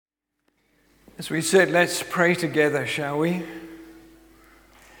As we said, let's pray together, shall we?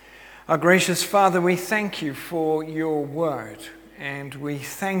 Our gracious Father, we thank you for your word, and we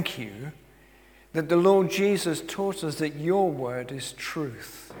thank you that the Lord Jesus taught us that your word is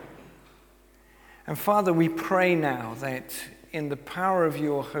truth. And Father, we pray now that in the power of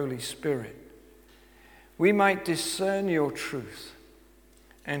your Holy Spirit, we might discern your truth,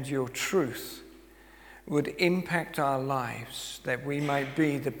 and your truth would impact our lives, that we might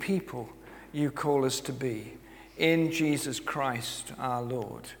be the people you call us to be. In Jesus Christ our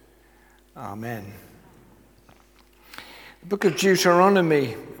Lord. Amen. The book of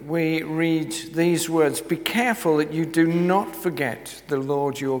Deuteronomy, we read these words: "Be careful that you do not forget the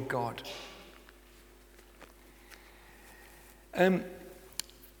Lord your God."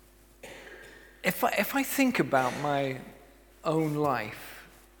 If I think about my own life,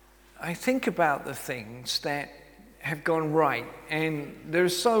 I think about the things that have gone right, and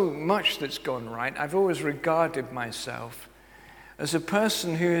there's so much that's gone right. I've always regarded myself as a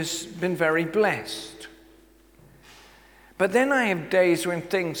person who has been very blessed. But then I have days when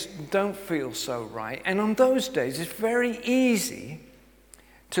things don't feel so right, and on those days it's very easy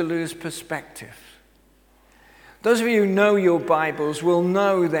to lose perspective. Those of you who know your Bibles will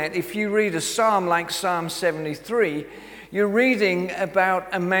know that if you read a psalm like Psalm 73, you're reading about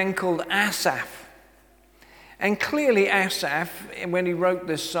a man called Asaph. And clearly Asaph, when he wrote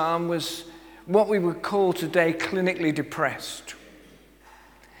this psalm, was what we would call today clinically depressed.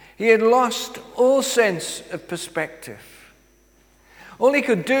 He had lost all sense of perspective. All he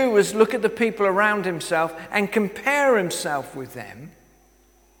could do was look at the people around himself and compare himself with them.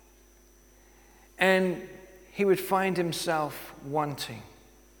 And he would find himself wanting,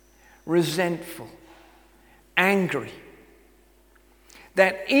 resentful, angry.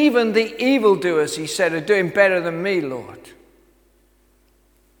 That even the evildoers, he said, are doing better than me, Lord.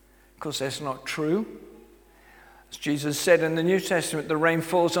 Of course, that's not true. As Jesus said in the New Testament, the rain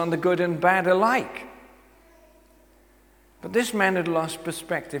falls on the good and bad alike. But this man had lost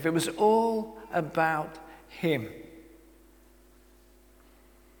perspective. It was all about him.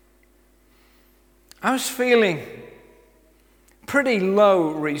 I was feeling pretty low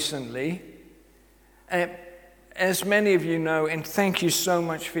recently. As many of you know, and thank you so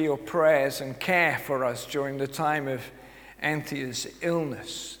much for your prayers and care for us during the time of Anthea's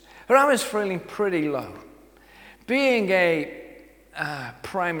illness. But I was feeling pretty low. Being a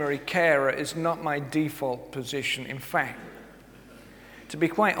primary carer is not my default position. In fact, to be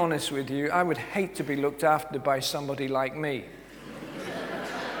quite honest with you, I would hate to be looked after by somebody like me.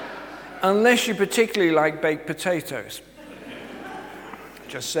 Unless you particularly like baked potatoes.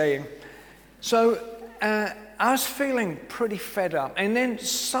 Just saying. So, I was feeling pretty fed up. And then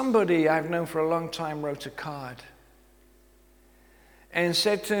somebody I've known for a long time wrote a card and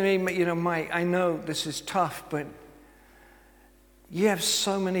said to me, you know, Mike, I know this is tough, but you have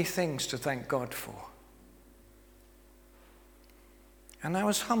so many things to thank God for. And I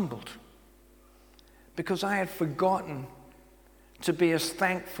was humbled because I had forgotten to be as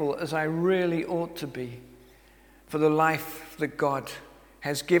thankful as I really ought to be for the life that God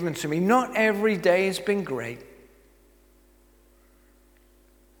has given to me. Not every day has been great.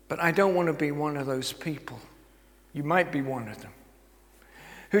 But I don't want to be one of those people. You might be one of them.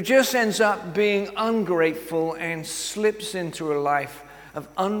 Who just ends up being ungrateful and slips into a life of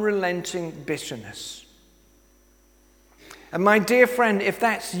unrelenting bitterness. And my dear friend, if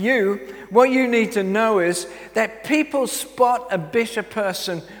that's you, what you need to know is that people spot a bitter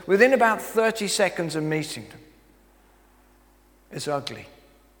person within about 30 seconds of meeting them. It's ugly.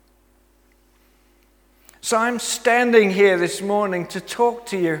 So I'm standing here this morning to talk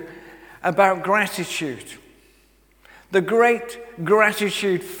to you about gratitude. The Great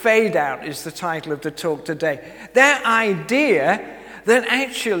Gratitude Fade Out is the title of the talk today. That idea that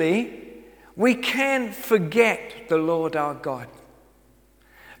actually we can forget the Lord our God.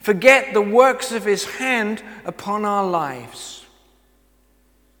 Forget the works of his hand upon our lives.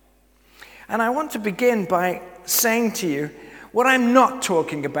 And I want to begin by saying to you what I'm not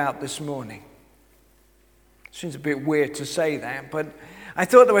talking about this morning. Seems a bit weird to say that, but I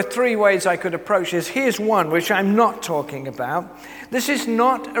thought there were three ways I could approach this. Here's one, which I'm not talking about. This is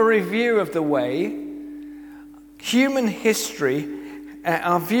not a review of the way human history,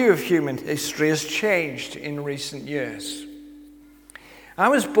 our view of human history has changed in recent years. I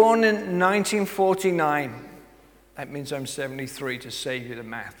was born in 1949. That means I'm 73 to save you the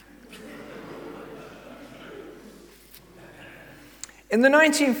math. In the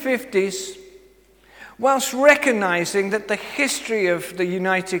 1950s, whilst recognizing that the history of the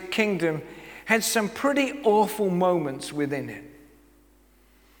United Kingdom had some pretty awful moments within it.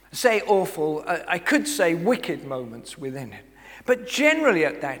 Say awful, I could say wicked moments within it. But generally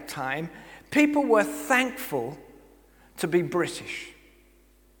at that time, people were thankful to be British.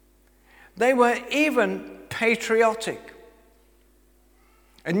 They were even patriotic.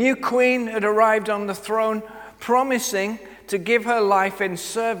 A new queen had arrived on the throne, promising to give her life in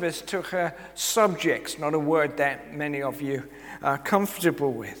service to her subjects, not a word that many of you are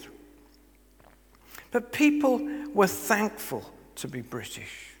comfortable with. But people were thankful to be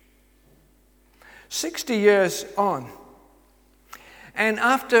British. 60 years on, and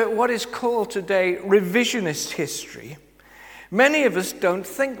after what is called today revisionist history, many of us don't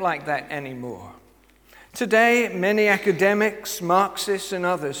think like that anymore. Today, many academics, Marxists and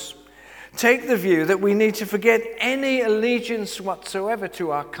others take the view that we need to forget any allegiance whatsoever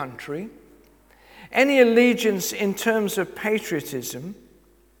to our country, any allegiance in terms of patriotism,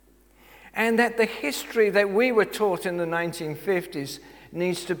 and that the history that we were taught in the 1950s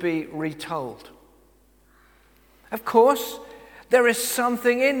needs to be retold. Of course, there is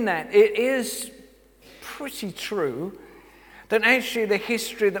something in that. It is pretty true that actually the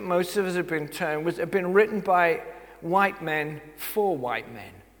history that most of us have been written by white men for white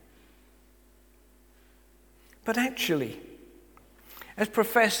men. But actually, as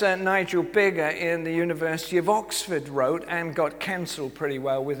Professor Nigel Bigger in the University of Oxford wrote and got cancelled pretty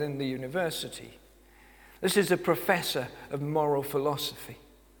well within the university, this is a professor of moral philosophy.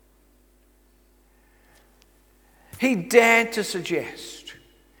 He dared to suggest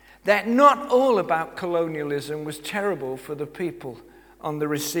that not all about colonialism was terrible for the people on the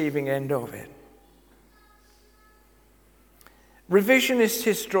receiving end of it. Revisionist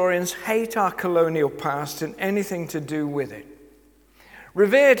historians hate our colonial past and anything to do with it.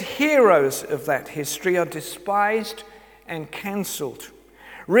 Revered heroes of that history are despised and cancelled,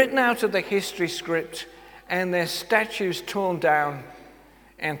 written out of the history script, and their statues torn down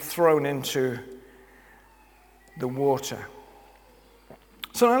and thrown into the water.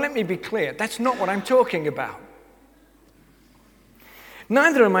 So now let me be clear, that's not what I'm talking about.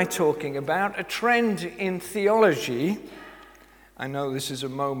 Neither am I talking about a trend in theology. I know this is a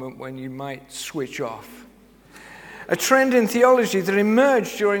moment when you might switch off. A trend in theology that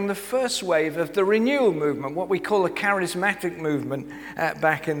emerged during the first wave of the renewal movement, what we call the charismatic movement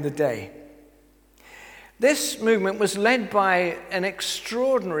back in the day. This movement was led by an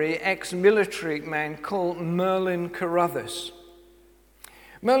extraordinary ex-military man called Merlin Carothers.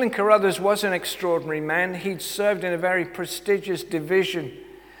 Merlin Carothers was an extraordinary man. He'd served in a very prestigious division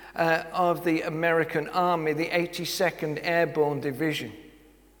of the American Army, the 82nd Airborne Division.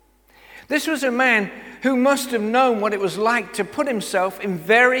 This was a man who must have known what it was like to put himself in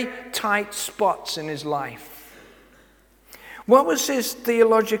very tight spots in his life. What was his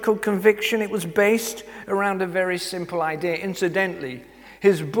theological conviction? It was based around a very simple idea. Incidentally,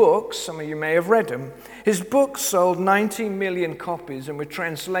 his books, some of you may have read them, his books sold 19 million copies and were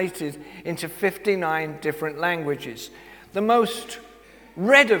translated into 59 different languages. The most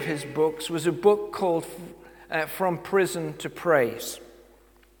read of his books was a book called From Prison to Praise.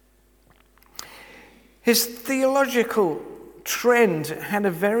 His theological trend had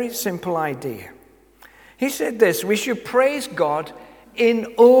a very simple idea. He said this: we should praise God in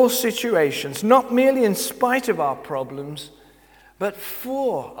all situations, not merely in spite of our problems, but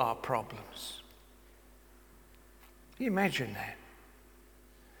for our problems. Can you imagine that?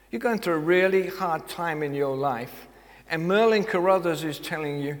 You're going through a really hard time in your life, and Merlin Carothers is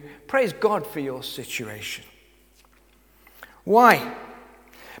telling you, praise God for your situation. Why?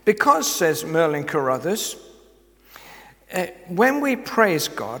 Because, says Merlin Carothers, when we praise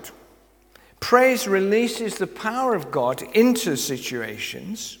God, praise releases the power of God into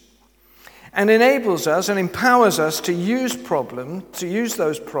situations and enables us and empowers us to use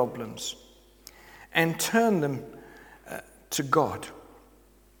those problems and turn them to God.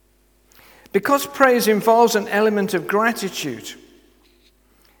 Because praise involves an element of gratitude,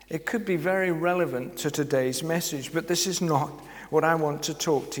 it could be very relevant to today's message, but this is not what I want to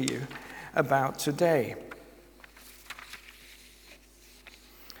talk to you about today.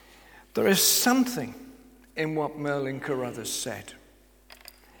 There is something in what Merlin Carothers said,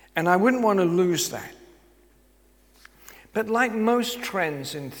 and I wouldn't want to lose that. But like most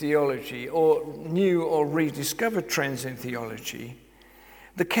trends in theology, or new or rediscovered trends in theology,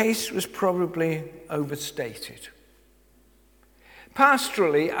 the case was probably overstated.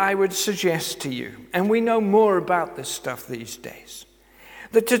 Pastorally, I would suggest to you, and we know more about this stuff these days,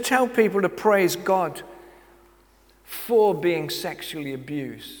 that to tell people to praise God for being sexually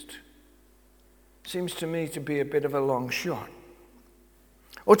abused seems to me to be a bit of a long shot.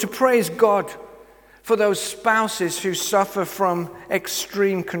 Or to praise God for those spouses who suffer from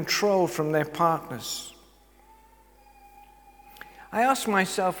extreme control from their partners. I ask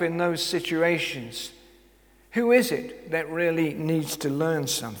myself in those situations, who is it that really needs to learn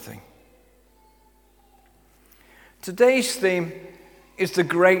something? Today's theme is the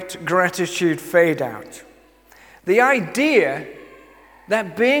great gratitude fade out. The idea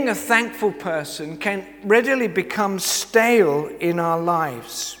that being a thankful person can readily become stale in our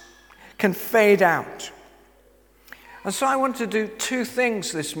lives, can fade out. And so I want to do two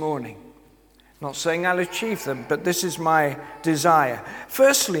things this morning. Not saying I'll achieve them, but this is my desire.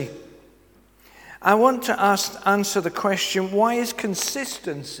 Firstly, I want to answer the question, why is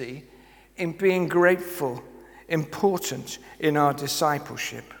consistency in being grateful important in our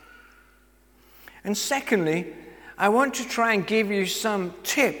discipleship? And secondly, I want to try and give you some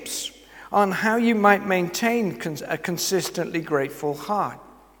tips on how you might maintain a consistently grateful heart,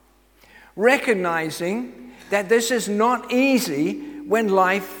 recognizing that this is not easy when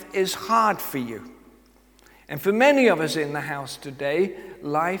life is hard for you. And for many of us in the house today,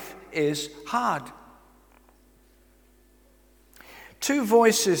 life is hard. Two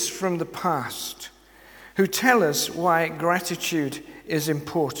voices from the past who tell us why gratitude is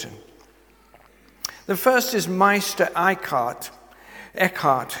important. The first is Meister Eckhart,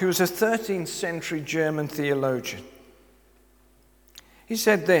 who was a 13th century German theologian. He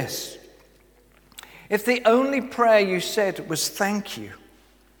said this: if the only prayer you said was thank you,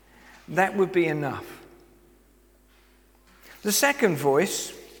 that would be enough. The second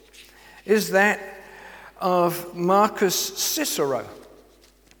voice is that of Marcus Cicero,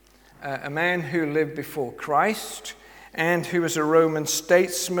 a man who lived before Christ and who was a Roman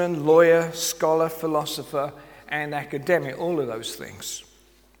statesman, lawyer, scholar, philosopher, and academic, all of those things.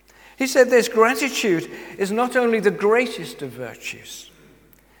 He said this: gratitude is not only the greatest of virtues,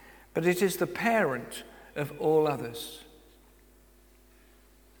 but it is the parent of all others.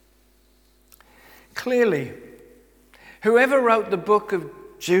 Clearly, whoever wrote the book of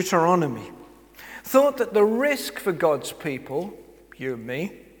Deuteronomy thought that the risk for God's people, you and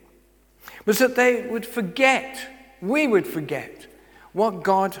me, was that we would forget what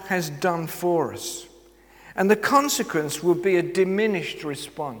God has done for us. And the consequence would be a diminished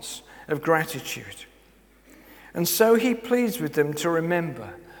response of gratitude. And so he pleads with them to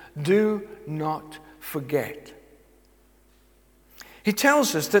remember, do not forget. He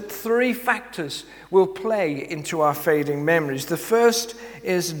tells us that three factors will play into our fading memories. The first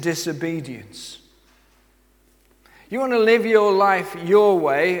is disobedience. You want to live your life your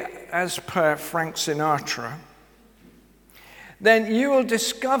way, as per Frank Sinatra, then you will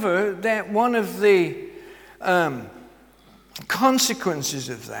discover that one of the consequences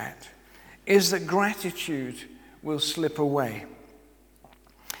of that is that gratitude will slip away.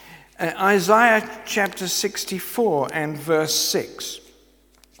 Isaiah chapter 64 and verse 6,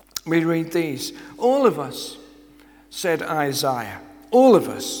 we read these: all of us, said Isaiah, all of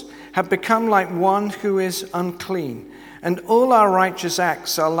us have become like one who is unclean, and all our righteous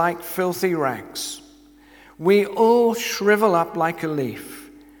acts are like filthy rags. We all shrivel up like a leaf,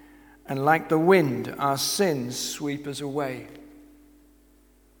 and like the wind, our sins sweep us away.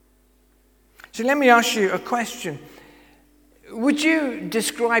 So let me ask you a question. Would you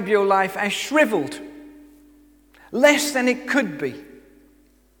describe your life as shriveled? Less than it could be?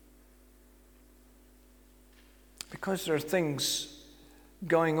 Because there are things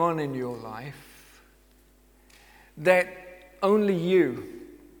going on in your life that only you,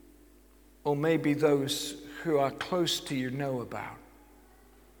 or maybe those who are close to you, know about.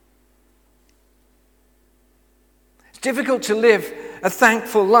 It's difficult to live a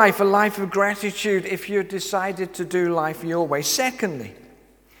thankful life, a life of gratitude, if you decided to do life your way. Secondly,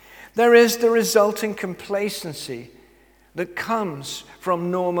 there is the resulting complacency that comes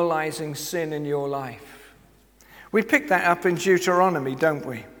from normalizing sin in your life. We pick that up in Deuteronomy, don't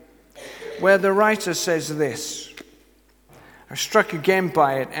we? Where the writer says this. I was struck again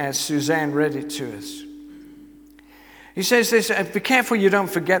by it as Suzanne read it to us. He says this: be careful you don't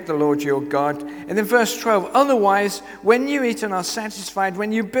forget the Lord your God. And then verse 12, otherwise, when you eat and are satisfied,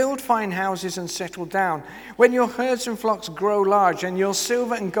 when you build fine houses and settle down, when your herds and flocks grow large, and your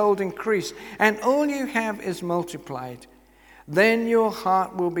silver and gold increase, and all you have is multiplied, then your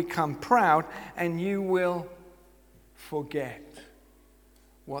heart will become proud, and you will forget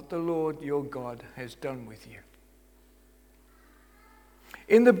what the Lord your God has done with you.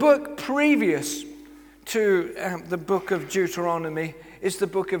 In the book previous to the book of Deuteronomy is the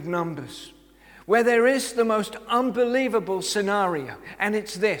book of Numbers, where there is the most unbelievable scenario, and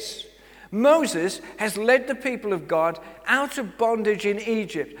it's this: Moses has led the people of God out of bondage in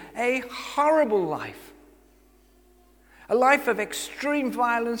Egypt, a horrible life. A life of extreme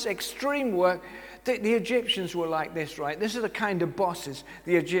violence, extreme work. The Egyptians were like this, right? This are the kind of bosses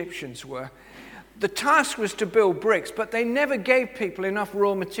the Egyptians were. The task was to build bricks, but they never gave people enough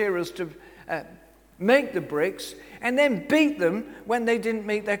raw materials to make the bricks, and then beat them when they didn't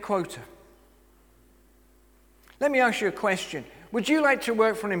meet their quota. Let me ask you a question. Would you like to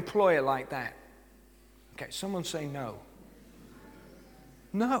work for an employer like that? Okay, someone say no.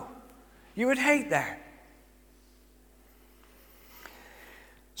 No. You would hate that.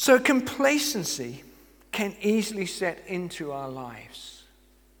 So complacency can easily set into our lives.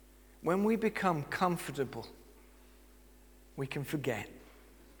 When we become comfortable, we can forget,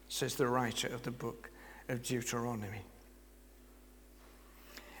 says the writer of the book of Deuteronomy.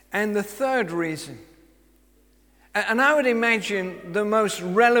 And the third reason, and I would imagine the most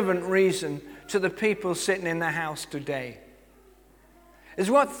relevant reason to the people sitting in the house today, is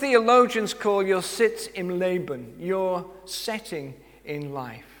what theologians call your Sitz im Leben, your setting in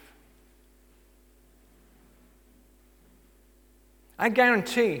life. I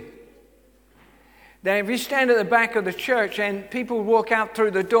guarantee that if you stand at the back of the church and people walk out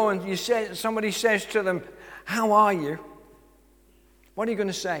through the door and somebody says to them, "How are you?" What are you going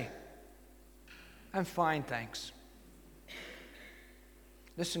to say? "I'm fine, thanks."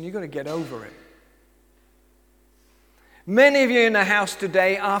 Listen, you've got to get over it. Many of you in the house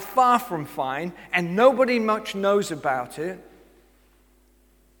today are far from fine, and nobody much knows about it.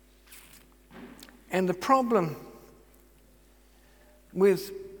 And the problem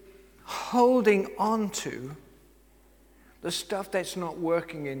with holding on to the stuff that's not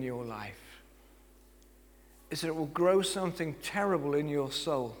working in your life is that it will grow something terrible in your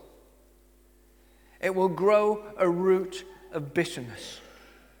soul. It will grow a root of bitterness.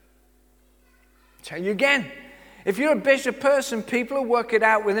 I'll tell you again, if you're a bitter person, people will work it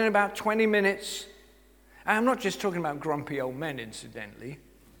out within about 20 minutes. And I'm not just talking about grumpy old men, incidentally.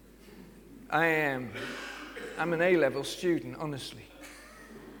 I'm an A-level student, honestly.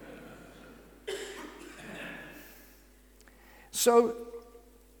 So,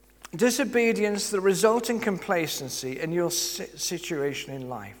 disobedience, the resulting complacency, and your situation in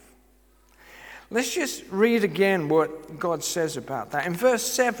life. Let's just read again what God says about that. In verse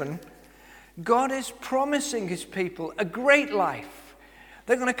 7, God is promising his people a great life.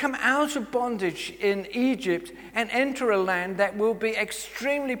 They're going to come out of bondage in Egypt and enter a land that will be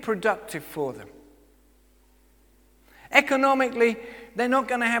extremely productive for them. Economically, they're not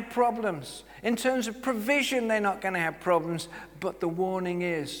going to have problems. In terms of provision, they're not going to have problems. But the warning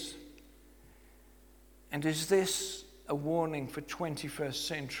is, and is this a warning for 21st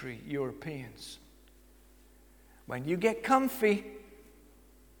century Europeans? When you get comfy,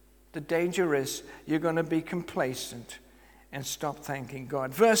 the danger is you're going to be complacent and stop thanking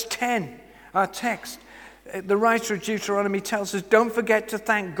God. Verse 10, our text, the writer of Deuteronomy tells us, don't forget to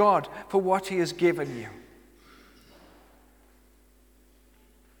thank God for what he has given you.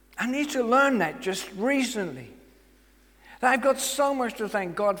 I need to learn that just recently. That I've got so much to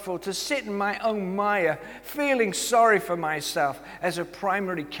thank God for, to sit in my own mire, feeling sorry for myself as a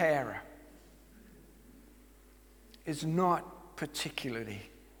primary carer, is not particularly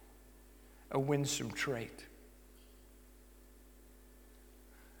a winsome trait.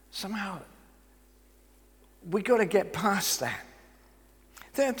 Somehow, we got to get past that.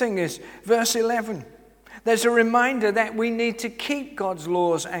 Third thing is, verse 11. There's a reminder that we need to keep God's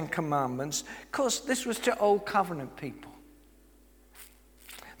laws and commandments, because this was to Old Covenant people.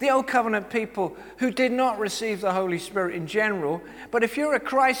 The Old Covenant people who did not receive the Holy Spirit in general, but if you're a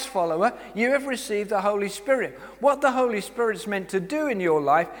Christ follower, you have received the Holy Spirit. What the Holy Spirit's meant to do in your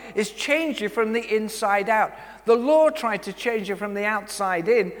life is change you from the inside out. The law tried to change you from the outside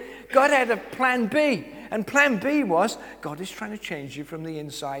in. God had a plan B, and plan B was God is trying to change you from the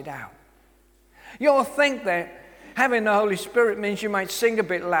inside out. You all think that having the Holy Spirit means you might sing a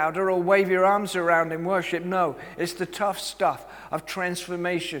bit louder or wave your arms around in worship. No, it's the tough stuff of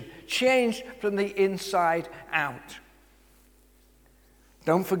transformation. Change from the inside out.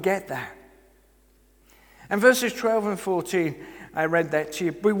 Don't forget that. And verses 12 and 14, I read that to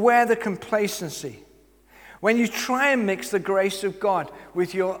you. Beware the complacency when you try and mix the grace of God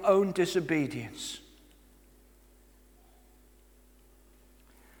with your own disobedience.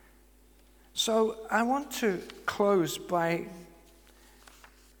 So I want to close by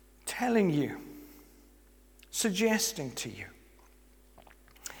telling you, suggesting to you,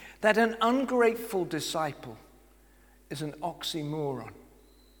 that an ungrateful disciple is an oxymoron.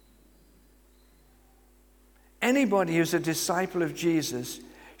 Anybody who's a disciple of Jesus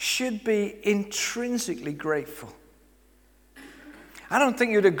should be intrinsically grateful. I don't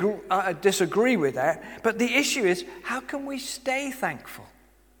think you'd disagree with that, but the issue is, how can we stay thankful?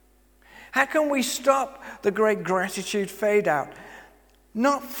 How can we stop the great gratitude fade out?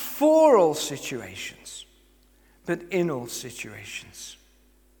 Not for all situations, but in all situations.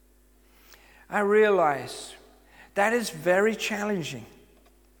 I realize that is very challenging,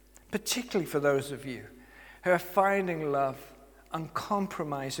 particularly for those of you who are finding love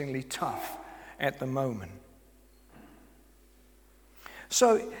uncompromisingly tough at the moment.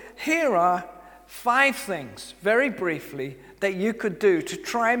 So here are 5 things, very briefly, that you could do to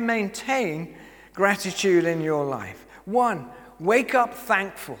try and maintain gratitude in your life. 1, wake up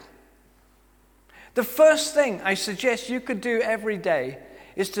thankful. The first thing I suggest you could do every day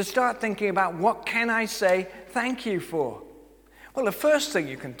is to start thinking about, what can I say thank you for? Well, the first thing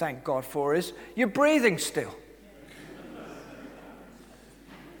you can thank God for is you're breathing still.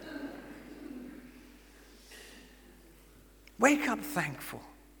 Wake up thankful.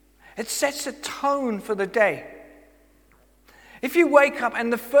 It sets a tone for the day. If you wake up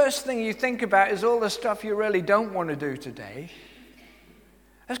and the first thing you think about is all the stuff you really don't want to do today,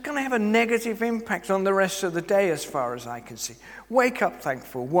 it's going to have a negative impact on the rest of the day as far as I can see. Wake up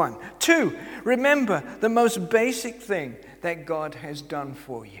thankful, 1. 2, remember the most basic thing that God has done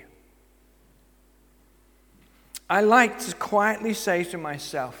for you. I like to quietly say to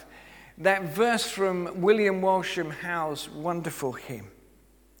myself that verse from William Walsham Howe's wonderful hymn.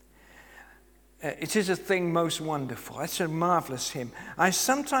 It is a thing most wonderful. It's a marvelous hymn. I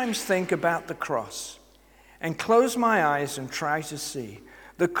sometimes think about the cross and close my eyes and try to see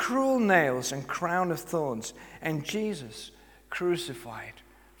the cruel nails and crown of thorns and Jesus crucified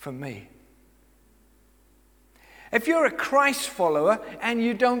for me. If you're a Christ follower and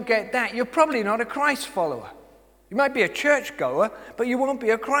you don't get that, you're probably not a Christ follower. You might be a churchgoer, but you won't be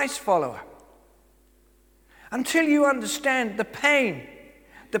a Christ follower. Until you understand the pain,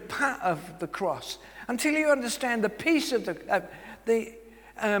 the part of the cross, until you understand the peace of the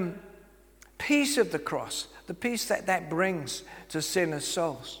peace of the cross, the peace that brings to sinners'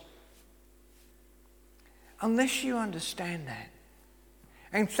 souls. Unless you understand that,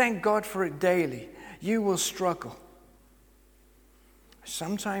 and thank God for it daily, you will struggle. I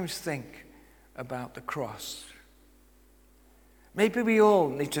sometimes think about the cross. Maybe we all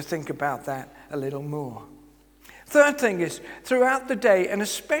need to think about that a little more. Third thing is, throughout the day, and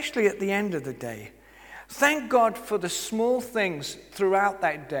especially at the end of the day, thank God for the small things throughout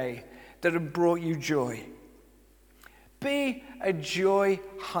that day that have brought you joy. Be a joy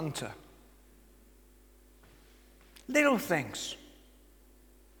hunter. Little things.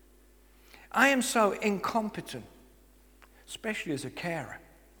 I am so incompetent, especially as a carer,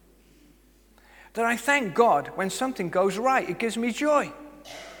 that I thank God when something goes right. It gives me joy.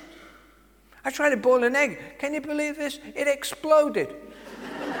 I tried to boil an egg. Can you believe this? It exploded.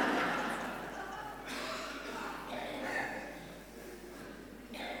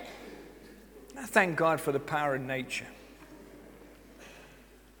 I thank God for the power of nature.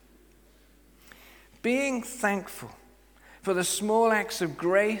 Being thankful for the small acts of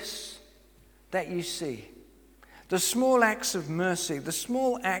grace that you see, the small acts of mercy, the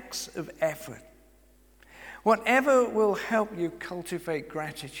small acts of effort. Whatever will help you cultivate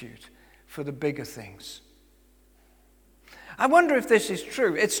gratitude for the bigger things. I wonder if this is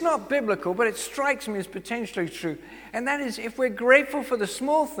true. It's not biblical, but it strikes me as potentially true. And that is, if we're grateful for the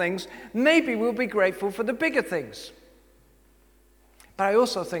small things, maybe we'll be grateful for the bigger things. But I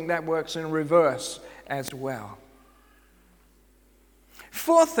also think that works in reverse as well.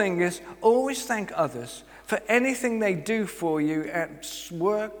 Fourth thing is, always thank others for anything they do for you at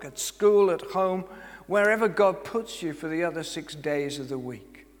work, at school, at home, wherever God puts you for the other 6 days of the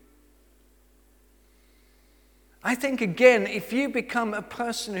week. I think, again, if you become a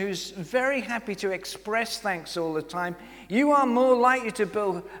person who's very happy to express thanks all the time, you are more likely to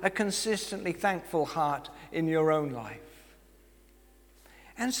build a consistently thankful heart in your own life.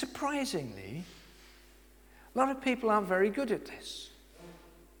 And surprisingly, a lot of people aren't very good at this.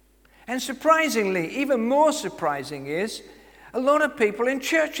 And surprisingly, even more surprising is, a lot of people in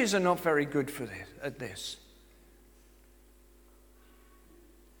churches are not very good at this.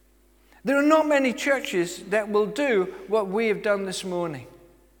 There are not many churches that will do what we have done this morning.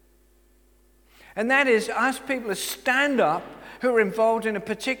 And that is ask people to stand up who are involved in a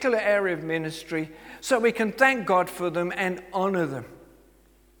particular area of ministry so we can thank God for them and honor them.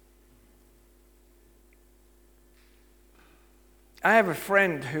 I have a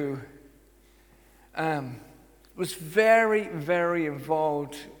friend who was very, very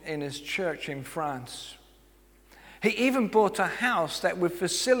involved in his church in France. He even bought a house that would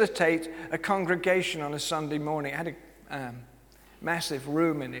facilitate a congregation on a Sunday morning. It had a massive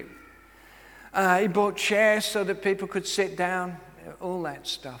room in it. He bought chairs so that people could sit down, all that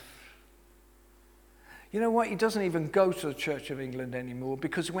stuff. You know what? He doesn't even go to the Church of England anymore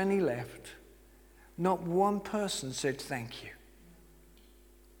because when he left, not one person said thank you.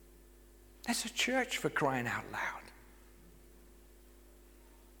 That's a church, for crying out loud.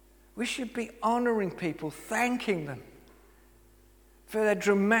 We should be honoring people, thanking them for their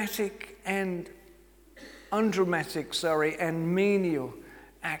dramatic and undramatic, and menial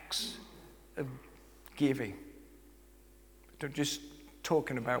acts of giving. Don't just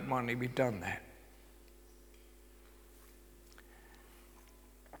talking about money, we've done that.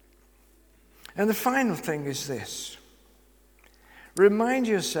 And the final thing is this. Remind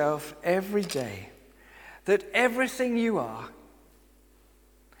yourself every day that everything you are,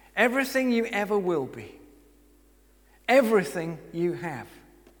 everything you ever will be, everything you have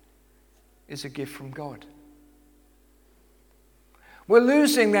is a gift from God. We're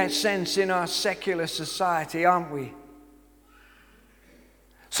losing that sense in our secular society, aren't we?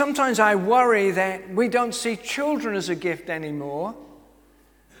 Sometimes I worry that we don't see children as a gift anymore.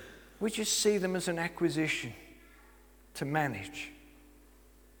 We just see them as an acquisition to manage.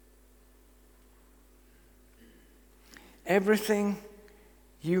 Everything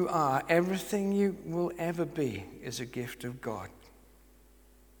you are, everything you will ever be is a gift of God.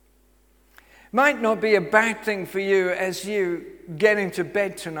 Might not be a bad thing for you as you get into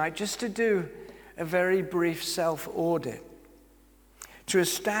bed tonight just to do a very brief self-audit to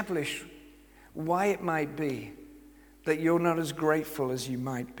establish why it might be that you're not as grateful as you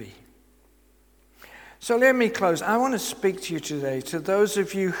might be. So let me close. I want to speak to you today, to those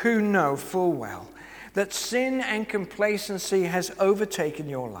of you who know full well that sin and complacency has overtaken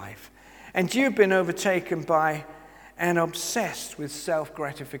your life, and you've been overtaken by and obsessed with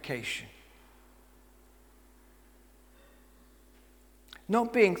self-gratification.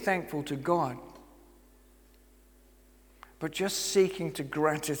 Not being thankful to God, but just seeking to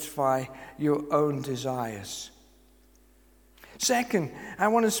gratify your own desires. Second, I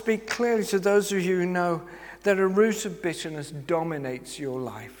want to speak clearly to those of you who know that a root of bitterness dominates your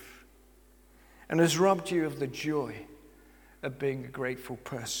life and has robbed you of the joy of being a grateful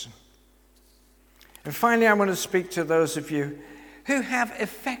person. And finally, I want to speak to those of you who have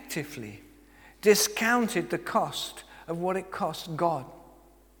effectively discounted the cost of what it cost God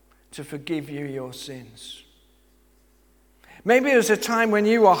to forgive you your sins. Maybe there was a time when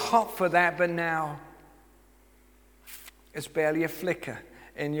you were hot for that, but now it's barely a flicker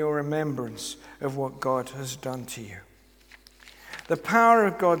in your remembrance of what God has done to you. The power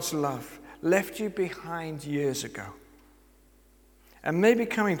of God's love left you behind years ago. And maybe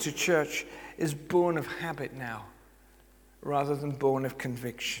coming to church is born of habit now, rather than born of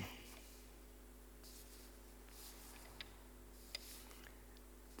conviction.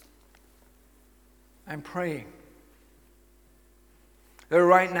 I'm praying that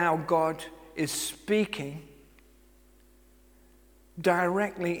right now God is speaking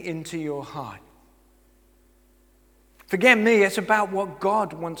directly into your heart. Forget me, it's about what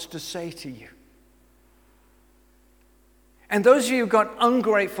God wants to say to you. And those of you who've got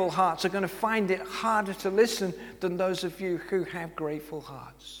ungrateful hearts are going to find it harder to listen than those of you who have grateful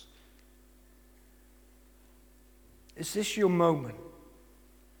hearts. Is this your moment?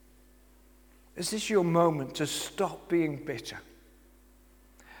 Is this your moment to stop being bitter?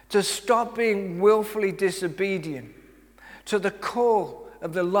 To stop being willfully disobedient to the call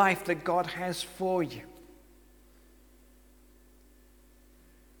of the life that God has for you?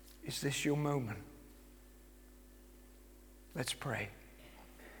 Is this your moment? Let's pray.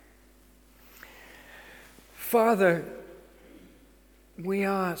 Father, we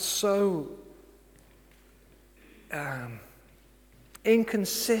are so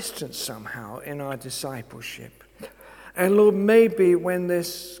inconsistent somehow in our discipleship. And Lord, maybe when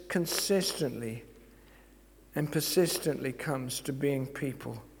this consistently and persistently comes to being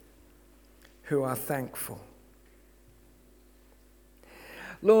people who are thankful.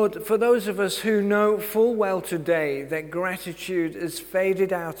 Lord, for those of us who know full well today that gratitude has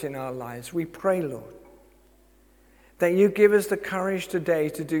faded out in our lives, we pray, Lord, that you give us the courage today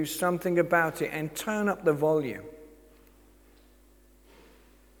to do something about it and turn up the volume,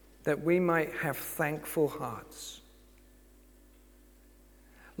 that we might have thankful hearts.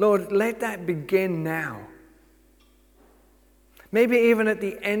 Lord, let that begin now. Maybe even at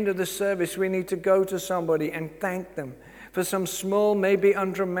the end of the service, we need to go to somebody and thank them for some small, maybe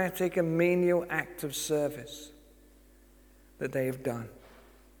undramatic and menial act of service that they have done.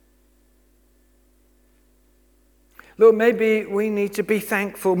 Lord, maybe we need to be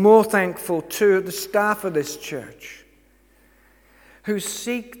thankful, more thankful to the staff of this church who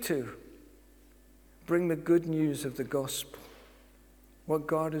seek to bring the good news of the gospel, what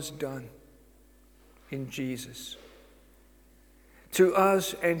God has done in Jesus, to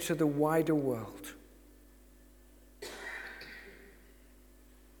us and to the wider world.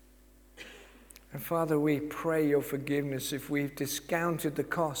 And Father, we pray your forgiveness if we've discounted the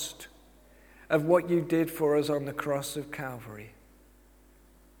cost of what you did for us on the cross of Calvary.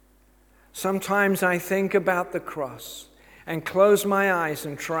 Sometimes I think about the cross and close my eyes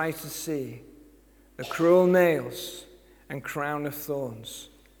and try to see the cruel nails and crown of thorns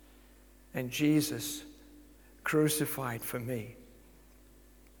and Jesus crucified for me.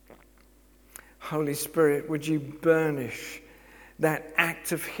 Holy Spirit, would you burnish that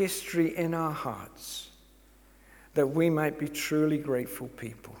act of history in our hearts that we might be truly grateful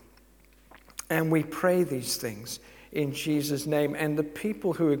people. And we pray these things in Jesus' name. And the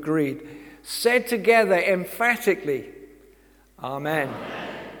people who agreed said together emphatically, Amen. Amen.